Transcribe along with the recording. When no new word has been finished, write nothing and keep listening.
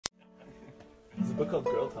a book called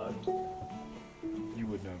Girl Talk. You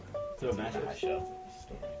would know that. So It's a mashup of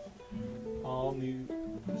stories. all new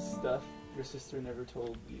stuff your sister never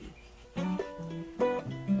told you. It's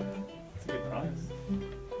a good prize.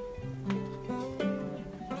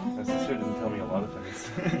 My sister didn't tell me a lot of things.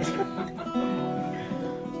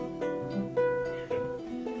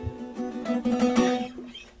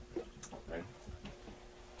 Right.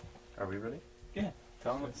 Are we ready? Yeah.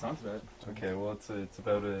 Tell them what the song's about. Okay, well, it's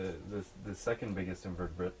about the second biggest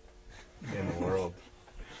invertebrate in the world.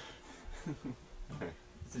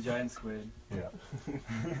 It's a giant squid. Yeah.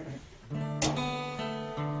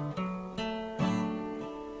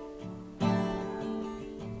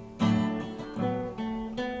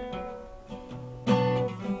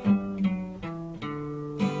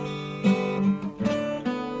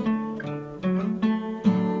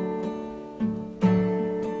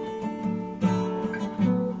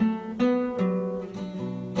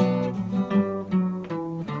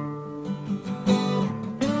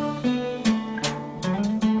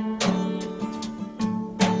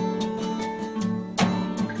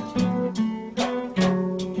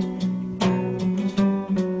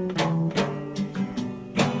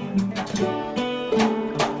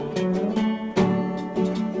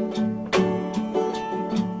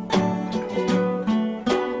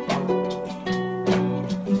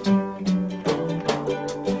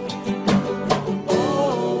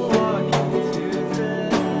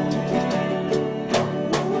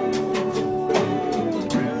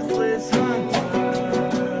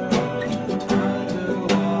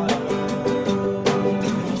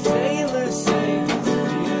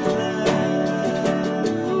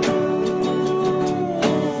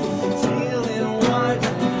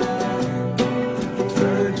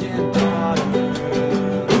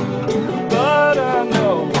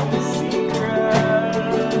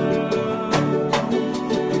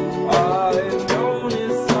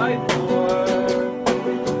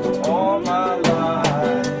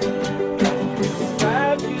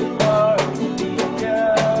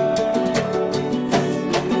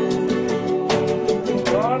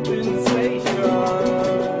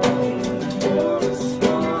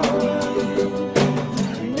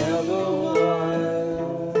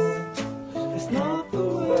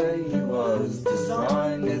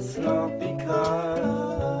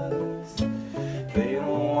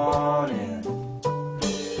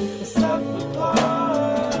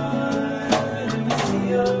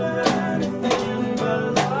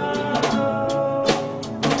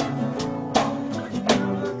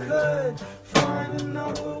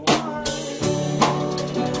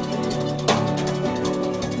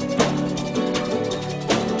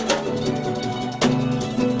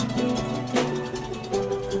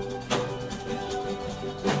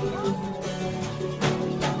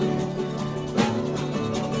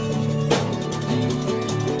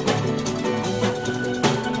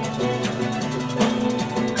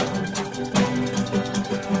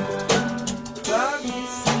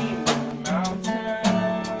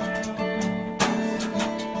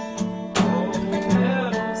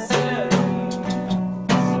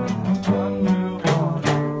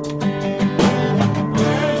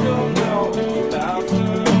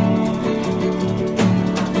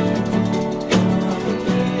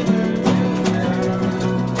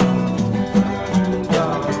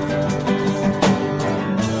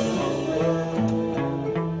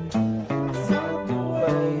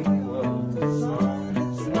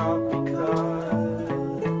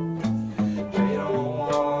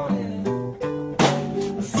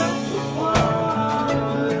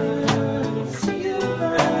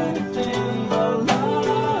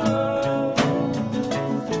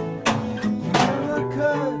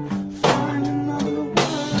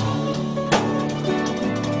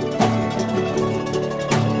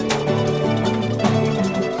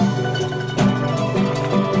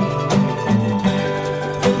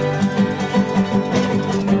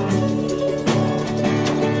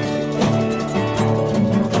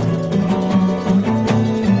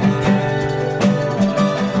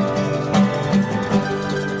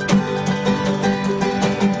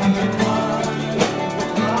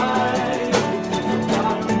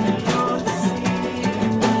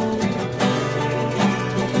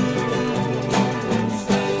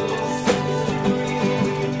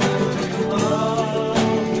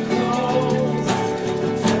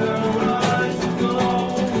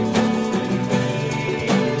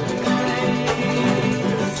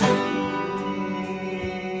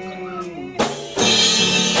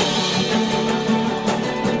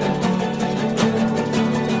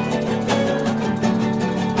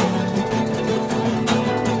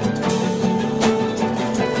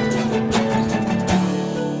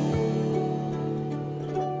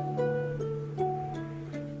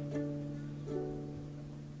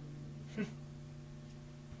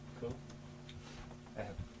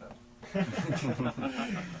 John,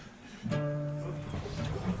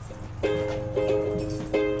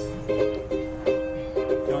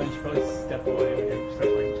 you should probably step away when you start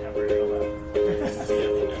playing temporary left.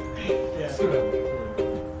 Yeah.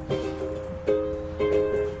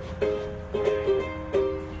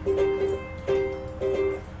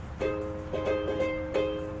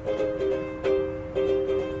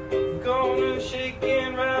 Gonna shake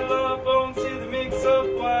and rattle up on to the mix-up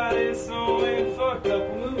while it's snowing fucked up.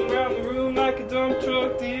 We're moving around the room like a dump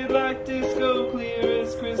truck. Did like disco, clear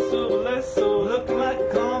as crystal, but less so. Looking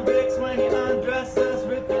like convicts when you undress us,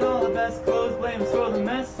 ripping all the best clothes, blame us for the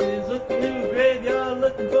messes. Looking in the graveyard,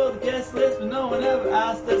 looking for the guest list, but no one ever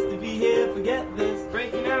asked us to be here. Forget this.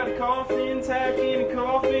 Breaking out a coffin, tacking a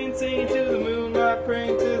coffin, singing to the moonlight,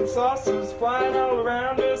 praying to the saucers, flying all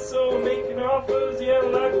around us, so we're making offers,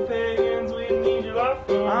 yelling like we're pagans. We need your life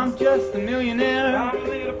forms. I'm just a millionaire. I'm a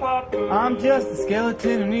little papa. I'm just a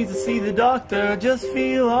skeleton who needs to see the doctor. Just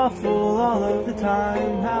feel awful all of the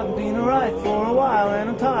time. Haven't been alright for a while and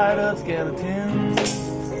I'm tired of skeletons.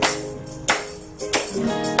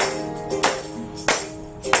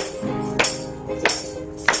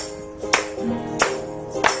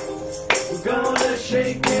 We're gonna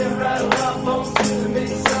shake and rattle our bones to the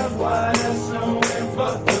mix-up while there's snow and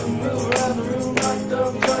fuck the move around the room like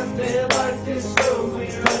dumb truck. They like disco,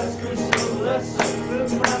 clear as crystal, less so.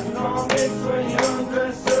 Looking like an convict when you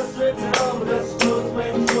undress us, ripping all the best clothes,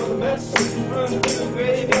 blaming for the mess. Running through the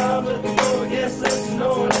graveyard, looking for a guest list. No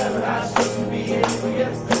one ever asked us to be here.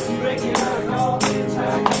 Forget this. Breaking out of coffee,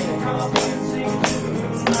 attacking a coffee, singing to the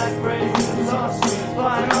moonlight, praying to the saucers,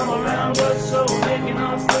 flying all around us, so we're making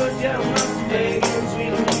our good, yeah, we're not pagans, we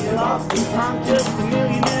don't need a lot. I'm just a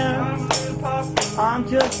millionaire. I'm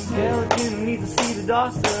just a skeleton who needs to see the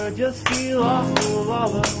doctor. Just feel awful all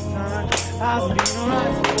the time. I've been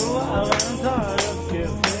alright for a while and I'm tired of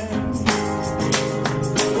skeletons.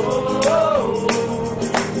 Whoa, whoa,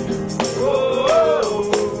 whoa,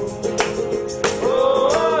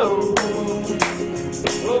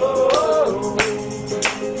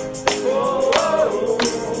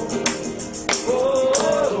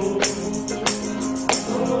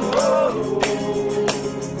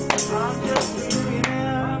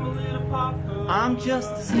 I'm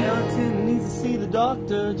just a skeleton who needs to see the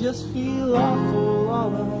doctor. Just feel awful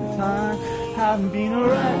all of the time. Haven't been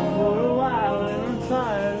alright for a while and I'm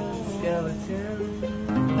tired of skeletons.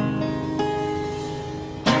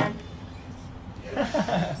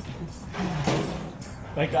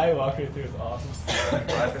 That guy walking through is awesome.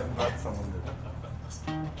 Glad someone did.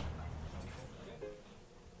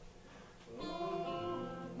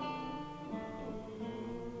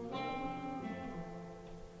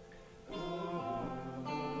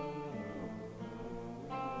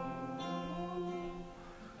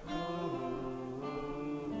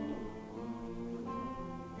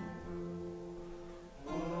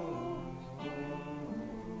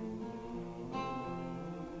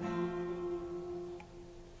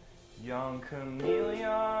 Young chameleon,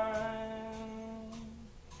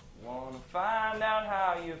 wanna find out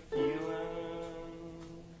how you're feeling.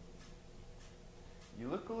 You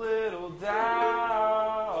look a little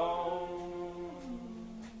down.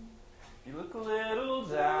 You look a little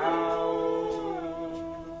down.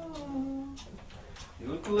 You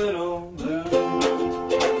look a little blue.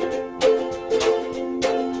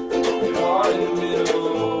 Caught in the middle.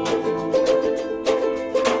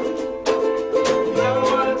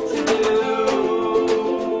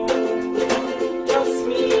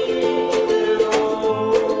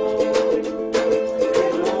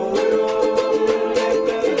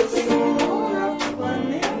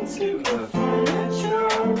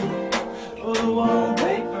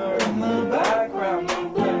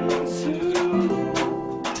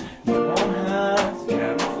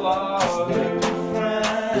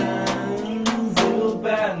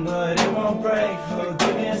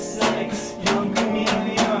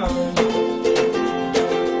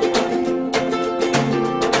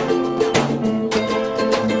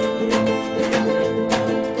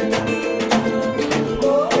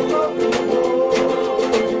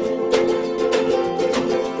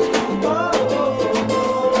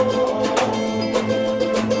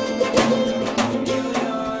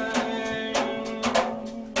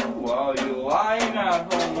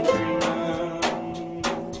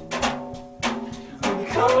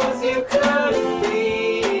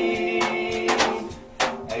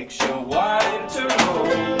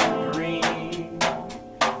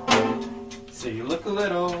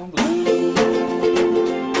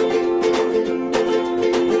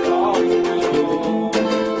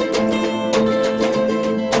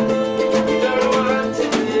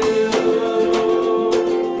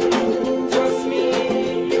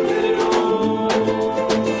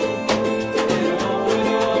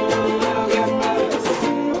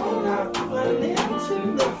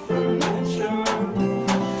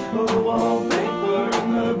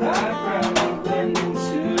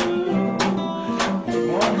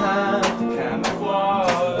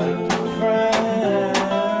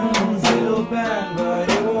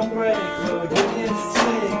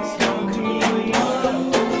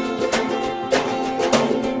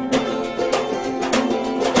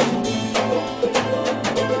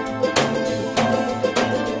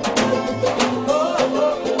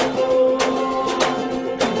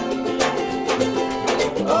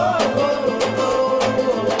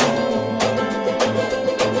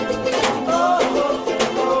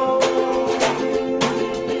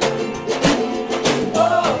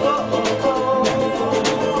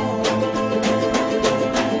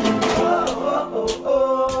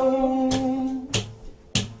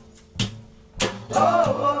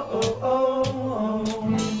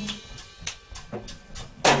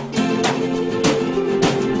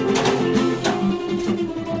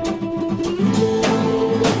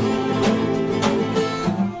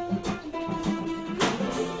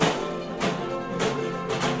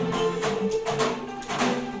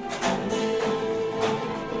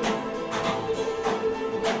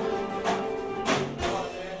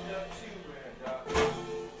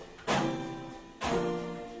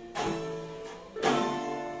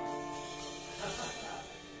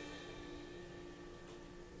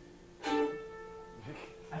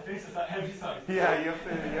 It's a heavy side. Yeah, you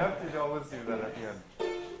have to always do that at the end.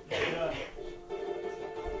 Yeah.